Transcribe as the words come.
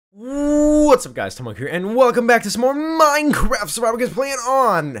What's up guys, ThatOneTomahawk here, and welcome back to some more Minecraft Survival Games playing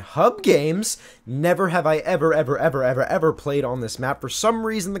on Hub Games. Never have I ever played on this map. For some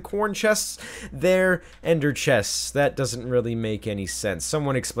reason, the corn chests, they're ender chests. That doesn't really make any sense.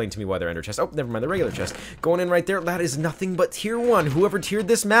 Someone explain to me why they're ender chests. Oh, never mind, the regular chest. Going in right there, that is nothing but tier 1. Whoever tiered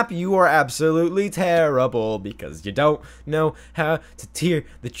this map, you are absolutely terrible, because you don't know how to tier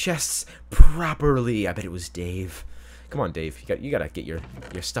the chests properly. I bet it was Dave. Come on, Dave. You gotta get your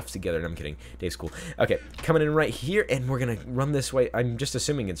stuff together. And I'm kidding. Dave's cool. Okay, coming in right here, and we're gonna run this way. I'm just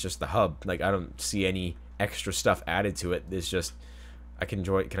assuming it's just the hub. Like, I don't see any extra stuff added to it. It's just, I can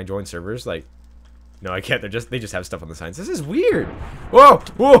join. Can I join servers? Like, no, I can't. They just have stuff on the signs. This is weird. Whoa,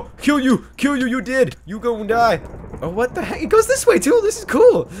 whoa! Kill you! You did! You go and die. Oh, what the heck? It goes this way too. This is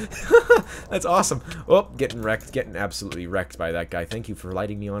cool. That's awesome. Oh, getting wrecked. Getting absolutely wrecked by that guy. Thank you for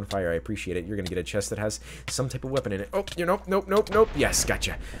lighting me on fire. I appreciate it. You're gonna get a chest that has some type of weapon in it. Oh, nope. Yes,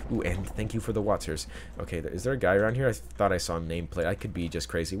 gotcha. Ooh, and thank you for the waters. Okay, is there a guy around here? I thought I saw a nameplate. I could be just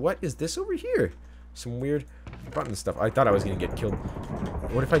crazy. What is this over here? Some weird button stuff. I thought I was gonna get killed.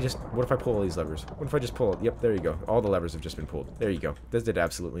 What if I pull all these levers? What if I just pull? Yep, there you go. All the levers have just been pulled. There you go. This did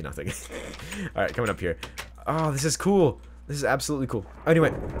absolutely nothing. All right, coming up here. Oh, this is cool. This is absolutely cool. Anyway,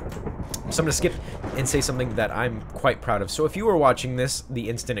 so I'm gonna skip and say something that I'm quite proud of. So if you were watching this the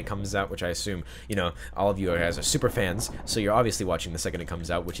instant it comes out, which I assume, you know, all of you guys are super fans, so you're obviously watching the second it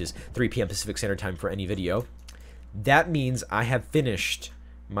comes out, which is 3 p.m. Pacific Standard Time for any video. That means I have finished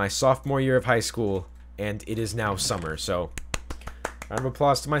my sophomore year of high school, and it is now summer, so round of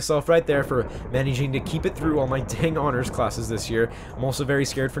applause to myself right there for managing to keep it through all my dang honors classes this year. I'm also very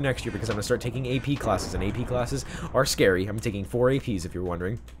scared for next year because I'm going to start taking AP classes, and AP classes are scary. I'm taking 4 APs if you're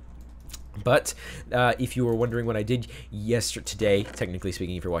wondering. But if you were wondering what I did today, technically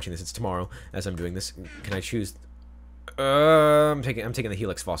speaking, if you're watching this, it's tomorrow as I'm doing this. Can I choose? I'm taking the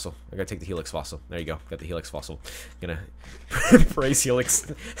Helix fossil. I gotta take the Helix fossil. There you go. Got the Helix fossil. Gonna praise Helix.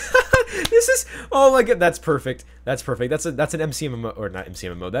 This is, oh my god, that's perfect. That's perfect. That's an MCMMO, or not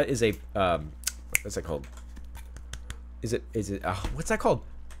MCMMO. That is a what's that called? Is it what's that called?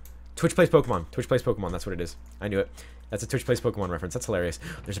 Twitch Plays Pokemon. Twitch Plays Pokemon. That's what it is. I knew it. That's a Twitch Plays Pokemon reference. That's hilarious.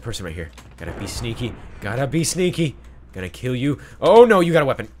 There's a person right here. Gotta be sneaky. Gotta be sneaky. Gonna kill you. Oh no, you got a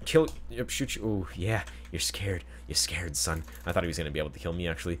weapon. Kill. Yep, shoot you. Oh yeah, you're scared. You're scared, son. I thought he was gonna be able to kill me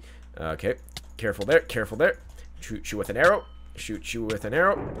actually. Okay, careful there. Careful there. Shoot you with an arrow. Shoot you with an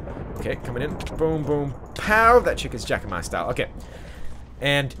arrow. Okay, coming in. Boom, boom, pow. That chick is jacking my style. Okay.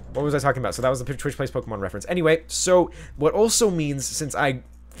 And what was I talking about? So that was the Twitch Plays Pokemon reference. Anyway, so what also means, since I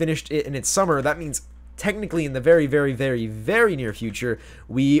finished it and it's summer, that means technically in the very near future,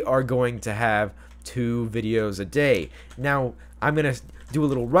 we are going to have 2 videos a day. Now, I'm going to do a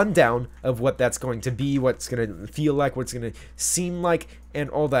little rundown of what that's going to be, what's going to feel like, what's going to seem like, and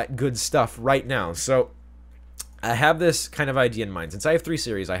all that good stuff right now. So, I have this kind of idea in mind. Since I have 3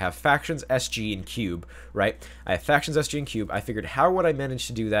 series, I have Factions, SG, and Cube, right? I have Factions, SG, and Cube. I figured how would I manage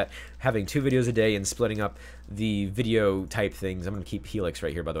to do that, having 2 videos a day and splitting up the video type things. I'm going to keep Helix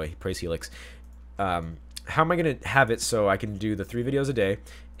right here, by the way. Praise Helix. How am I going to have it so I can do the 3 videos a day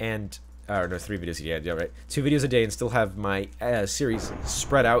and... or no, 3 videos, yeah, right. 2 videos a day and still have my series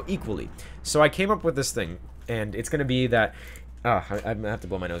spread out equally. So I came up with this thing, and it's going to be that... I'm going to have to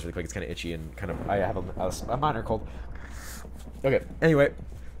blow my nose really quick. It's kind of itchy and kind of... I have a minor cold. Okay, anyway.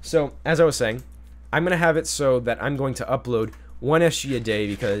 So, as I was saying, I'm going to have it so that I'm going to upload 1 SG a day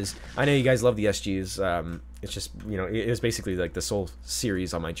because I know you guys love the SGs. It's just, you know, it is basically like the sole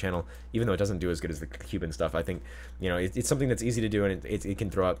series on my channel, even though it doesn't do as good as the Cuban stuff. I think, you know, it's something that's easy to do, and it can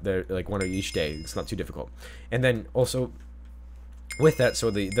throw out there like 1 each day. It's not too difficult. And then also with that,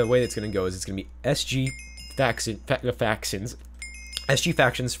 so the way it's going to go is it's going to be SG factions, SG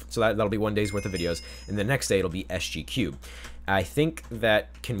factions, so that'll be 1 day's worth of videos, and the next day it'll be SG Cube. I think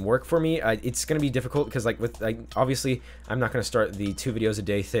that can work for me. It's going to be difficult because, like, obviously, I'm not going to start the 2 videos a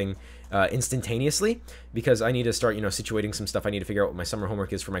day thing instantaneously because I need to start, you know, situating some stuff. I need to figure out what my summer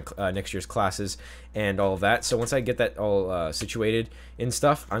homework is for my next year's classes and all of that. So once I get that all situated and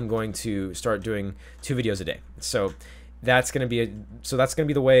stuff, I'm going to start doing 2 videos a day. So that's going to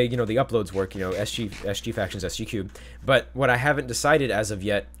be the way, you know, the uploads work, you know, SG factions, SG Cube. But what I haven't decided as of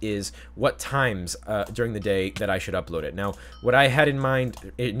yet is what times during the day that I should upload it. Now, what I had in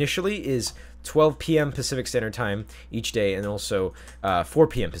mind initially is 12 p.m. Pacific Standard Time each day, and also 4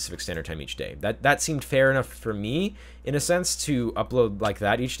 p.m. Pacific Standard Time each day. That seemed fair enough for me, in a sense, to upload like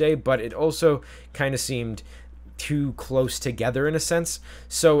that each day, but it also kind of seemed too close together in a sense.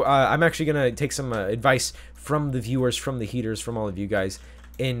 So I'm actually going to take some advice from the viewers, from the heaters, from all of you guys,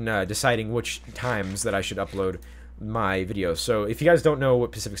 in deciding which times that I should upload my videos. So if you guys don't know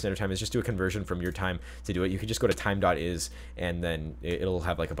what Pacific Standard Time is, just do a conversion from your time to do it. You can just go to time.is, and then it'll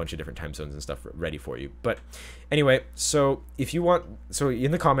have like a bunch of different time zones and stuff ready for you. But anyway, so if you want, so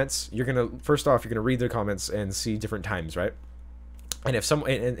in the comments, you're gonna, first off, you're gonna read the comments and see different times, right? And if some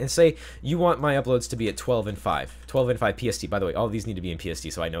and say you want my uploads to be at 12 and 5 PST. By the way, all of these need to be in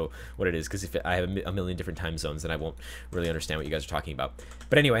PST, so I know what it is, because if I have a million different time zones, then I won't really understand what you guys are talking about.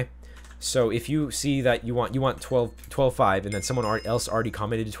 But anyway, so if you see that you want 12.5, and then someone else already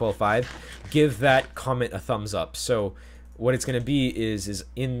commented to 12.5, give that comment a thumbs up. So what it's going to be is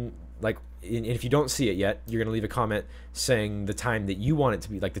if you don't see it yet, you're going to leave a comment saying the time that you want it to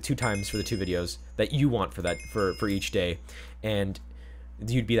be, like the 2 times for the 2 videos that you want for that for each day, and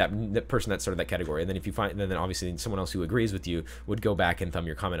you'd be that person that's sort of that category. And then if you find, then obviously someone else who agrees with you would go back and thumb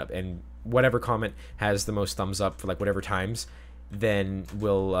your comment up, and whatever comment has the most thumbs up for like whatever times, then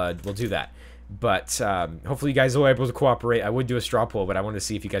we'll do that. But hopefully you guys will be able to cooperate. I would do a straw poll, but I wanted to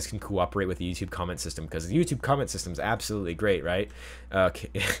see if you guys can cooperate with the YouTube comment system, because the YouTube comment system is absolutely great, right? Okay,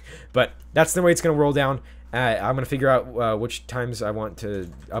 but that's the way it's gonna roll down. I'm gonna figure out which times I want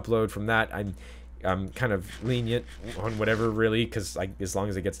to upload from that. I'm kind of lenient on whatever, really, because as long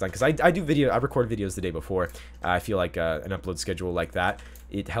as it gets done, because I record videos the day before. I feel like an upload schedule like that,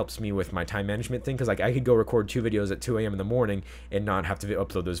 it helps me with my time management thing, because like I could go record 2 videos at 2 a.m. in the morning and not have to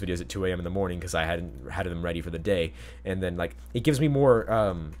upload those videos at 2 a.m. in the morning because I hadn't had them ready for the day, and then like it gives me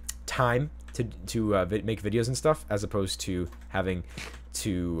more time to make videos and stuff, as opposed to having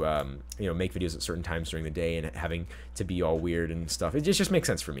to make videos at certain times during the day and having to be all weird and stuff. It just makes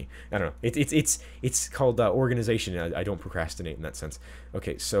sense for me. I don't know. It's called organization. I don't procrastinate in that sense.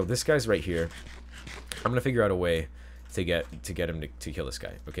 Okay, so this guy's right here. I'm gonna figure out a way to get him to kill this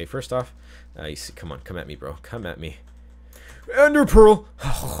guy. Okay, first off, come on, come at me, bro. Come at me. Ender Pearl.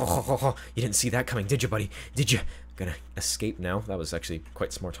 You didn't see that coming, did you, buddy? Did you? Gonna escape now. That was actually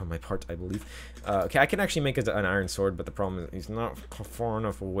quite smart on my part, I believe. Okay, I can actually make an iron sword, but the problem is he's not far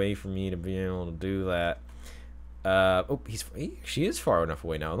enough away for me to be able to do that. Oh, she is far enough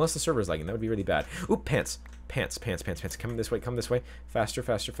away now, unless the server's lagging. That would be really bad. Ooh, pants. Come this way, come this way. Faster.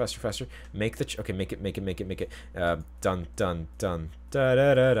 Make the okay, make it. Dun.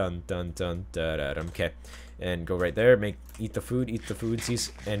 Okay. And go right there. Eat the food.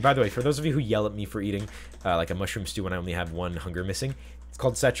 And by the way, for those of you who yell at me for eating like a mushroom stew when I only have 1 hunger missing, it's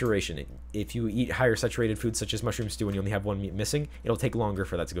called saturation. If you eat higher saturated foods such as mushroom stew and you only have 1 missing, it'll take longer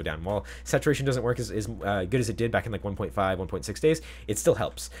for that to go down. While saturation doesn't work as good as it did back in like 1.5, 1.6 days, it still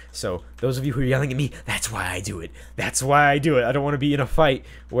helps. So those of you who are yelling at me, that's why I do it. I don't want to be in a fight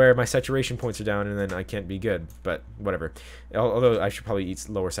where my saturation points are down and then I can't be good. But whatever. Although I should probably eat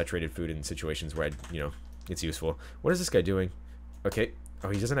lower saturated food in situations where it's useful. What is this guy doing? Okay. Oh,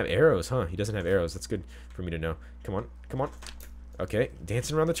 he doesn't have arrows, huh? He doesn't have arrows. That's good for me to know. Come on. Okay.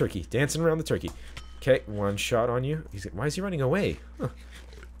 Dancing around the turkey. Okay, 1 shot on you. Why is he running away? Huh.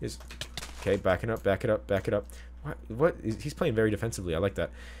 Okay, backing up. What? He's playing very defensively. I like that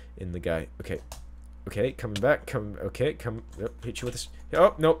in the guy. Okay, coming back. Okay, hit you with this.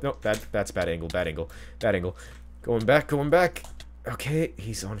 Oh, no. That's bad angle. Going back. Okay,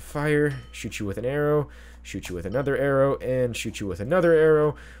 he's on fire. Shoot you with an arrow. Shoot you with another arrow. And shoot you with another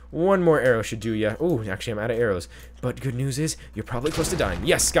arrow. 1 more arrow should do ya. Ooh, actually, I'm out of arrows. But good news is, you're probably close to dying.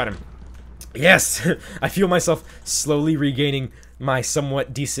 Yes, got him. Yes! I feel myself slowly regaining my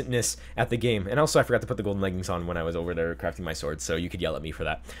somewhat decentness at the game. And also, I forgot to put the golden leggings on when I was over there crafting my sword, so you could yell at me for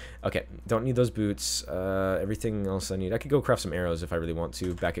that. Okay, don't need those boots. Everything else I need. I could go craft some arrows if I really want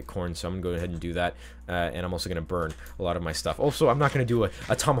to back at corn, so I'm going to go ahead and do that. And I'm also going to burn a lot of my stuff. Also, I'm not going to do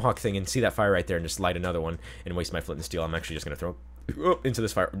a tomahawk thing and see that fire right there and just light another one and waste my flint and steel. I'm actually just going to throw into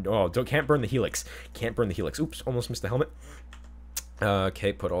this fire. Oh, can't burn the helix. Oops, almost missed the helmet.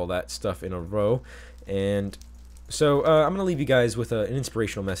 Okay, put all that stuff in a row. And so I'm going to leave you guys with an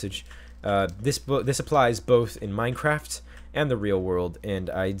inspirational message. This applies both in Minecraft and the real world, and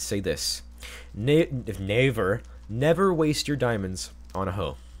I'd say this. Never waste your diamonds on a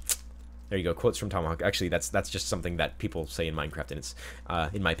hoe. There you go, quotes from Tomahawk. Actually, that's just something that people say in Minecraft, and it's,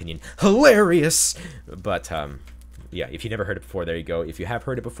 in my opinion, hilarious. But, yeah, if you never heard it before, there you go. If you have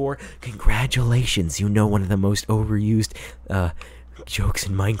heard it before, congratulations. You know one of the most overused jokes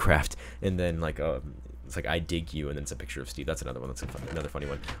in Minecraft. And then, like, it's like, I dig you, and then it's a picture of Steve. That's another one. That's another funny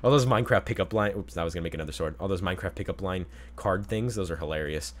one. All those Minecraft pickup line... Oops, I was going to make another sword. All those Minecraft pickup line card things, those are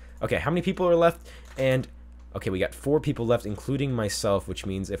hilarious. Okay, how many people are left? And, okay, we got 4 people left, including myself, which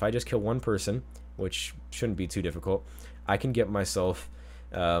means if I just kill 1 person, which shouldn't be too difficult, I can get myself...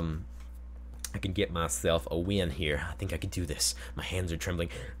 I can get myself a win here. I think I could do this. My hands are trembling.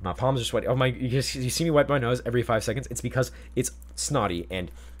 My palms are sweaty. Oh my, you see me wipe my nose every 5 seconds? It's because it's snotty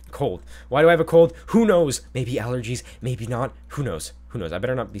and cold. Why do I have a cold? Who knows? Maybe allergies, maybe not. Who knows? Who knows? I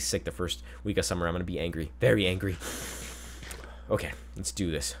better not be sick the first week of summer. I'm gonna be angry. Very angry. Okay, let's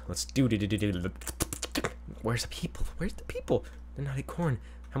do this. Let's do. Where's the people? Where's the people? They're not at corn.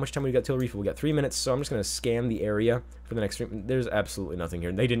 How much time we got till refill? We got 3 minutes, so I'm just gonna scan the area for the next 3 minutes. There's absolutely nothing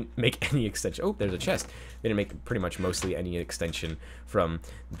here. They didn't make any extension. Oh, there's a chest. They didn't make pretty much mostly any extension from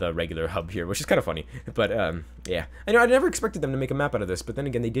the regular hub here, which is kind of funny. But yeah, I know I never expected them to make a map out of this, but then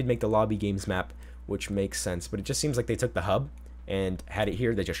again, they did make the lobby games map, which makes sense. But it just seems like they took the hub and had it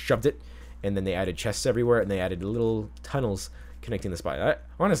here. They just shoved it, and then they added chests everywhere, and they added little tunnels connecting the spot.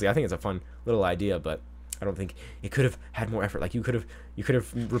 Honestly, I think it's a fun little idea, but I don't think it could have had more effort. Like you could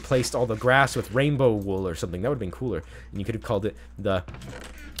have replaced all the grass with rainbow wool or something. That would have been cooler. And you could have called it the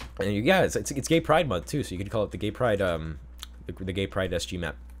yeah, it's Gay Pride month too, so you could call it the Gay Pride the Gay Pride SG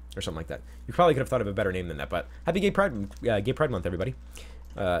map or something like that. You probably could have thought of a better name than that. But happy Gay Pride month, everybody.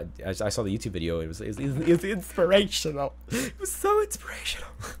 I saw the YouTube video. It was inspirational. It was so inspirational.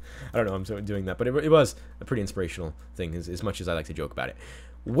 I don't know. I'm doing that, but it was a pretty inspirational thing. As much as I like to joke about it.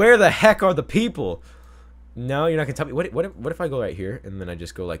 Where the heck are the people? No, you're not gonna tell me. What if I go right here and then I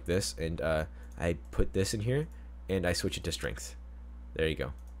just go like this and I put this in here and I switch it to strength? There you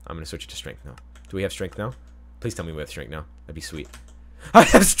go. I'm gonna switch it to strength now. Do we have strength now? Please tell me we have strength now. That'd be sweet. I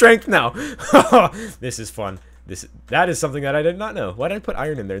have strength now. This is fun. That is something that I did not know. Why did I put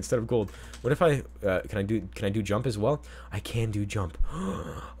iron in there instead of gold? What if I can I do jump as well? I can do jump.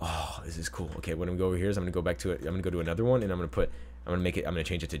 Oh, this is cool. Okay, what I'm gonna go over here is I'm gonna go back to it. I'm gonna go to another one and I'm gonna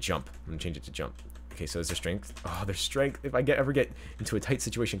change it to jump. I'm gonna change it to jump. Okay, so is there strength? Oh, there's strength. If I ever get into a tight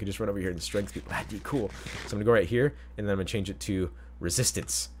situation, I can just run over here and strength people. That'd be cool. So I'm gonna go right here, and then I'm gonna change it to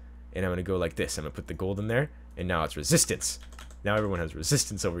resistance. And I'm gonna go like this. I'm gonna put the gold in there, and now it's resistance. Now everyone has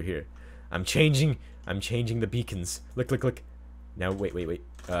resistance over here. I'm changing the beacons. Look. Now wait.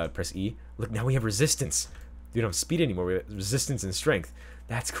 Press E. Look, now we have resistance. We don't have speed anymore. We have resistance and strength.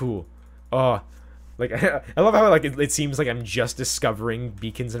 That's cool. Oh. Like, I love how like it seems like I'm just discovering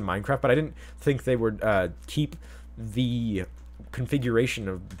beacons in Minecraft, but I didn't think they would keep the configuration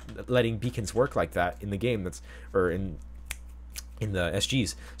of letting beacons work like that in the game. Or in the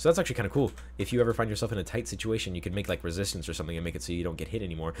SGs. So that's actually kind of cool. If you ever find yourself in a tight situation, you could make like resistance or something and make it so you don't get hit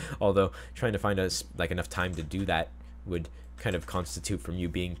anymore. Although trying to find like enough time to do that would kind of constitute from you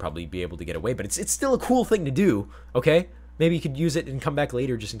probably be able to get away. But it's still a cool thing to do. Okay. Maybe you could use it and come back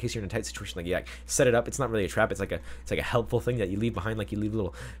later just in case you're in a tight situation. Like, yeah, set it up. It's not really a trap. It's like a helpful thing that you leave behind. Like you leave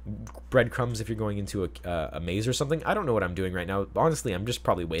little breadcrumbs if you're going into a maze or something. I don't know what I'm doing right now. Honestly, I'm just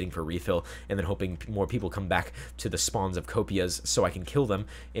probably waiting for refill and then hoping more people come back to the spawns of copias so I can kill them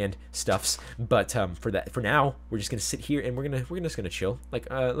and stuffs. But for now, we're just gonna sit here and we're just gonna chill. Like,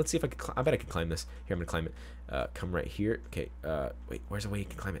 let's see if I can. I bet I can climb this. Here, I'm gonna climb it. Come right here. Okay. Wait. Where's a way you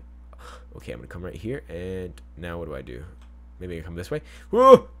can climb it? Okay, I'm gonna come right here, and now what do I do? Maybe I can come this way.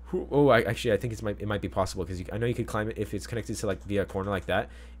 Whoa! Oh, actually, I think it might be possible because I know you could climb it if it's connected to like via a corner like that.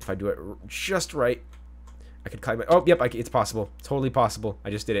 If I do it just right, I could climb it. Oh, yep, it's possible. Totally possible.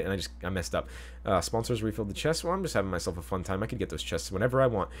 I just did it, and I messed up. Sponsors refilled the chest. Well, I'm just having myself a fun time. I could get those chests whenever I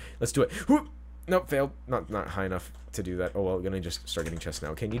want. Let's do it. Whoop! Nope, failed. Not high enough to do that. Oh, well, I'm gonna just start getting chests now.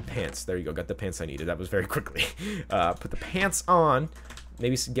 Okay, need pants. There you go. Got the pants I needed. That was very quickly. Put the pants on.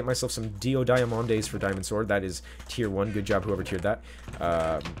 Maybe get myself some Dio Diamondes for Diamond Sword. That is tier 1. Good job, whoever tiered that.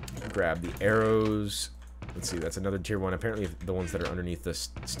 Grab the arrows. Let's see, that's another tier 1. Apparently, the ones that are underneath the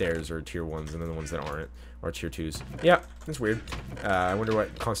stairs are tier 1s, and then the ones that aren't are tier 2s. Yeah, that's weird. I wonder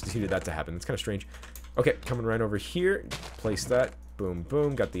what constituted that to happen. It's kind of strange. Okay, coming right over here. Place that. Boom,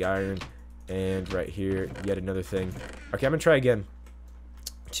 boom. Got the iron. And right here, yet another thing. Okay, I'm gonna try again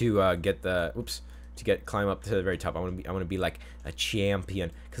to get the climb up to the very top. I want to be like a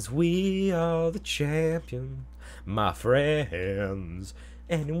champion, cause we are the champion, my friends,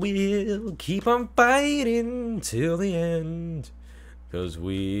 and we'll keep on fighting till the end, cause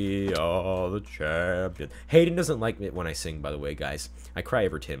we are the champion. Hayden doesn't like it when I sing, by the way, guys. I cry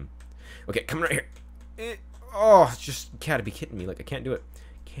over Tim. Okay, come right here. Oh, just gotta be kidding me. Like, I can't do it.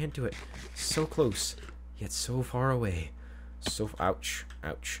 Can't do it. So close, yet so far away. So ouch.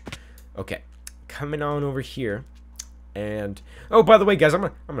 Okay, coming on over here, and oh, by the way, guys, I'm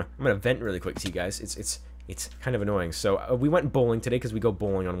gonna vent really quick to you guys. It's kind of annoying. So we went bowling today because we go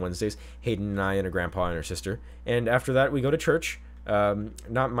bowling on Wednesdays. Hayden and I and her grandpa and her sister, and after that we go to church.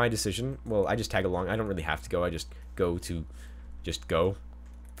 Not my decision. Well, I just tag along. I don't really have to go. I just go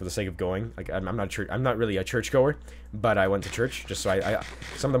for the sake of going. Like, I'm not really a churchgoer, but I went to church just so I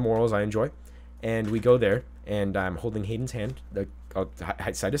some of the morals I enjoy. and we go there, and I'm holding Hayden's hand, like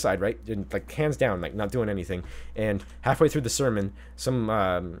side to side, right, and like hands down, like not doing anything. And halfway through the sermon, some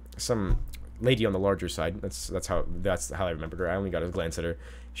lady on the larger side, that's how I remembered her. I only got a glance at her.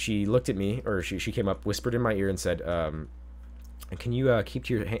 She looked at me, or she came up, whispered in my ear, and said, "Can you keep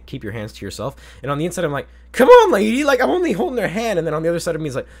your hands to yourself?" And on the inside, I'm like, "Come on, lady!" Like, I'm only holding her hand, and then on the other side of me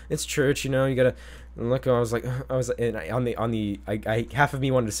is like, "It's church, you know. You gotta." And look, I was like, and half of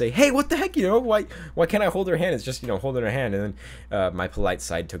me wanted to say, "Hey, what the heck, you know? Why can't I hold her hand?" It's just, you know, holding her hand, and then my polite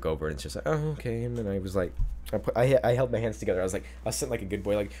side took over, and it's just like, "Oh, okay." And then I was like, I held my hands together. I was sitting like a good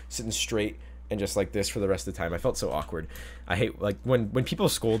boy, like sitting straight. And just like this for the rest of the time. I felt so awkward. I hate, like, when people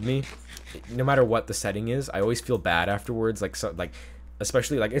scold me, no matter what the setting is, I always feel bad afterwards. Like, so, like,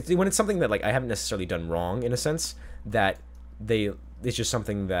 especially like when it's something that like I haven't necessarily done wrong, in a sense, that it's just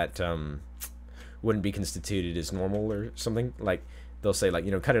something that wouldn't be constituted as normal or something. Like, they'll say, like,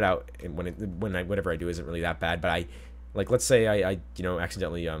 you know, cut it out, and whatever I do isn't really that bad. But let's say I you know,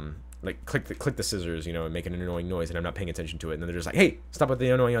 accidentally like click the scissors, you know, and make an annoying noise, and I'm not paying attention to it, and then they're just like, "Hey, stop with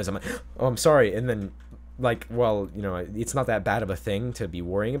the annoying noise." I'm like, "Oh, I'm sorry." And then, like, well, you know, it's not that bad of a thing to be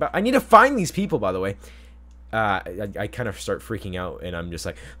worrying about. I need to find these people, by the way. I kind of start freaking out, and I'm just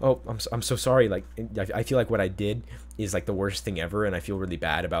like, "Oh, I'm so sorry." Like, I feel like what I did is like the worst thing ever, and I feel really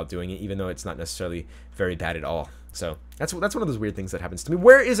bad about doing it, even though it's not necessarily very bad at all. So that's one of those weird things that happens to me.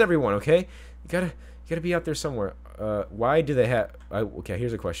 Where is everyone? Okay, you gotta be out there somewhere. Why do they have? Okay,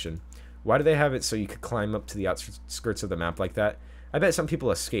 here's a question. Why do they have it so you could climb up to the outskirts of the map like that? I bet some people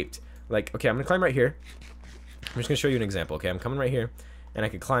escaped. Like, okay, I'm gonna climb right here. I'm just gonna show you an example. Okay, I'm coming right here, and I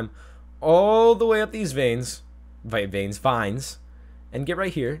could climb all the way up these vines, and get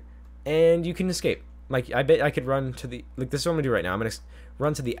right here, and you can escape. Like, I bet I could run to the, like, this is what I'm gonna do right now. I'm gonna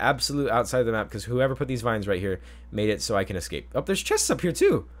run to the absolute outside of the map, because whoever put these vines right here made it so I can escape. Oh, there's chests up here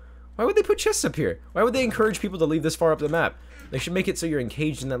too. Why would they put chests up here? Why would they encourage people to leave this far up the map? They should make it so you're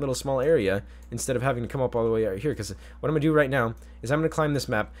encaged in that little small area instead of having to come up all the way out here. Because what I'm going to do right now is I'm going to climb this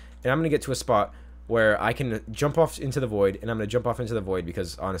map, and I'm going to get to a spot where I can jump off into the void, and I'm going to jump off into the void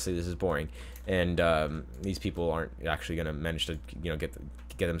because, honestly, this is boring. And these people aren't actually going to manage to, you know, get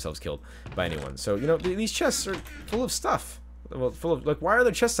themselves killed by anyone. So, you know, these chests are full of stuff. Well, full of, like, why are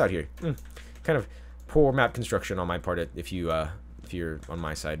there chests out here? Kind of poor map construction on my part if you're on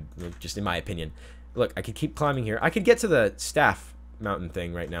my side, just in my opinion. Look, I could keep climbing here. I could get to the staff mountain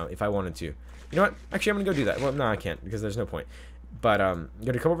thing right now if I wanted to. You know what? Actually, I'm gonna go do that. Well, no, I can't, because there's no point. But I'm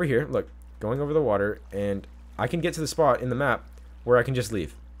gonna come over here. Look, going over the water, and I can get to the spot in the map where I can just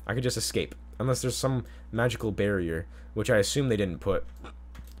leave. I can just escape, unless there's some magical barrier, which I assume they didn't put.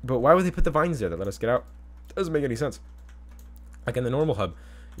 But why would they put the vines there that let us get out? Doesn't make any sense. Like in the normal hub,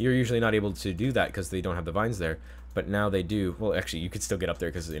 you're usually not able to do that because they don't have the vines there. But now they do. Well, actually, you could still get up there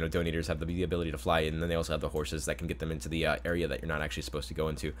because, you know, donators have the ability to fly, and then they also have the horses that can get them into the area that you're not actually supposed to go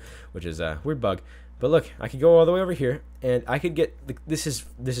into, which is a weird bug. But look, I could go all the way over here, and I could get. This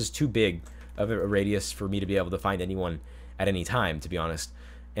is too big of a radius for me to be able to find anyone at any time, to be honest.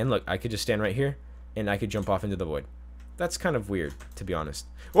 And look, I could just stand right here, and I could jump off into the void. That's kind of weird, to be honest.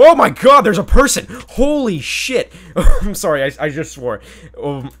 Oh my God, there's a person! Holy shit! I'm sorry, I just swore.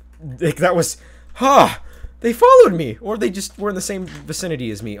 That was, they followed me, or they just were in the same vicinity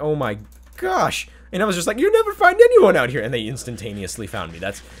as me. Oh my gosh! And I was just like, "You never find anyone out here," and they instantaneously found me.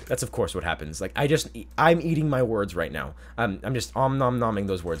 That's of course what happens. Like, I'm eating my words right now. I'm just nom-nomming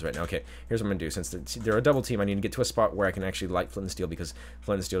those words right now. Okay, here's what I'm gonna do. Since they're a double team, I need to get to a spot where I can actually light flint and steel, because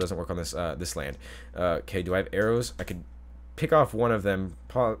flint and steel doesn't work on this land. Okay, do I have arrows? I could pick off one of them.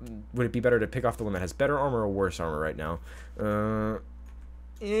 Would it be better to pick off the one that has better armor or worse armor right now?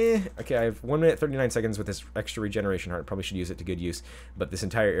 Okay, I have 1 minute 39 seconds with this extra regeneration heart. Probably should use it to good use, but this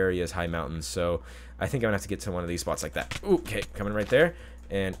entire area is high mountains, so I think I'm gonna have to get to one of these spots like that. Ooh, okay, coming right there,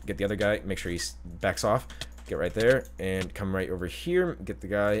 and get the other guy, make sure he backs off, get right there, and come right over here, get the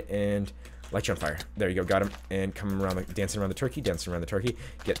guy, and light you on fire. There you go, got him, and come around, dancing around the turkey,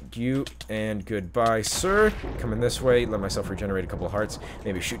 get you, and goodbye, sir. Coming this way, let myself regenerate a couple of hearts,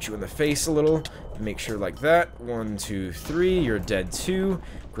 maybe shoot you in the face a little, make sure like that. 1, 2, 3, you're dead too.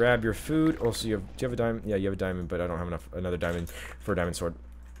 Grab your food. Also, do you have a diamond? Yeah, you have a diamond, but I don't have another diamond for a diamond sword.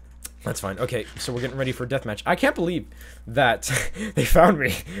 That's fine. Okay, so we're getting ready for a deathmatch. I can't believe that they found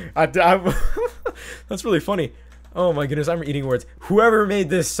me. That's really funny. Oh my goodness, I'm eating words. Whoever made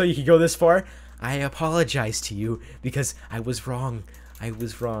this so you could go this far, I apologize to you, because I was wrong. I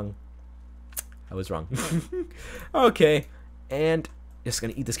was wrong. Okay, and just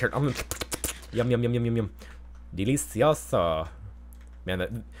gonna eat this carrot. Yum, yum, yum, yum, yum, yum. Delicioso. Man,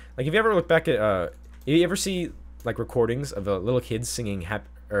 that, like, if you ever look back at, if you ever see, like, recordings of little kids singing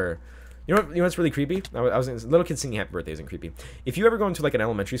You know what's really creepy? I was little kids singing Happy Birthday isn't creepy. If you ever go into like an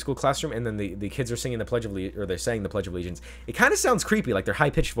elementary school classroom and then the kids are singing the Pledge of or they're saying the Pledge of Allegiance, it kind of sounds creepy, like they're high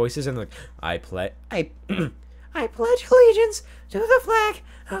pitched voices and like I pledge allegiance to the flag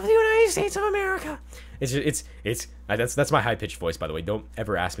of the United States of America. That's my high pitched voice, by the way. Don't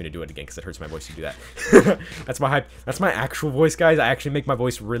ever ask me to do it again because it hurts my voice to do that. That's my actual voice, guys. I actually make my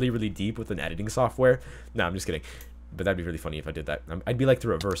voice really, really deep with an editing software. No, I'm just kidding. But that'd be really funny if I did that. I'd be like the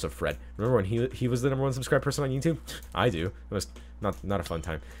reverse of Fred. Remember when he was the #1 subscribed person on YouTube? I do. It was not a fun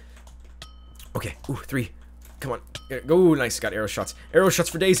time. Okay, ooh, 3. Come on. Go, nice. Got arrow shots. Arrow shots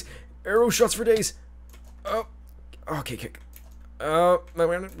for days. Arrow shots for days. Oh, okay, kick. Come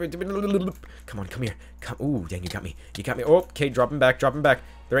on, come here. Come. Ooh, dang, you got me. You got me. Oh, okay, drop him back. Drop him back.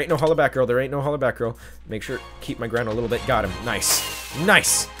 There ain't no hollaback girl. There ain't no hollaback girl. Make sure keep my ground a little bit. Got him. Nice.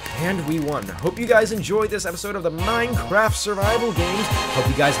 Nice. And we won. Hope you guys enjoyed this episode of the Minecraft Survival Games. Hope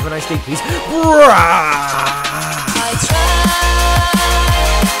you guys have a nice day. Peace. I tried.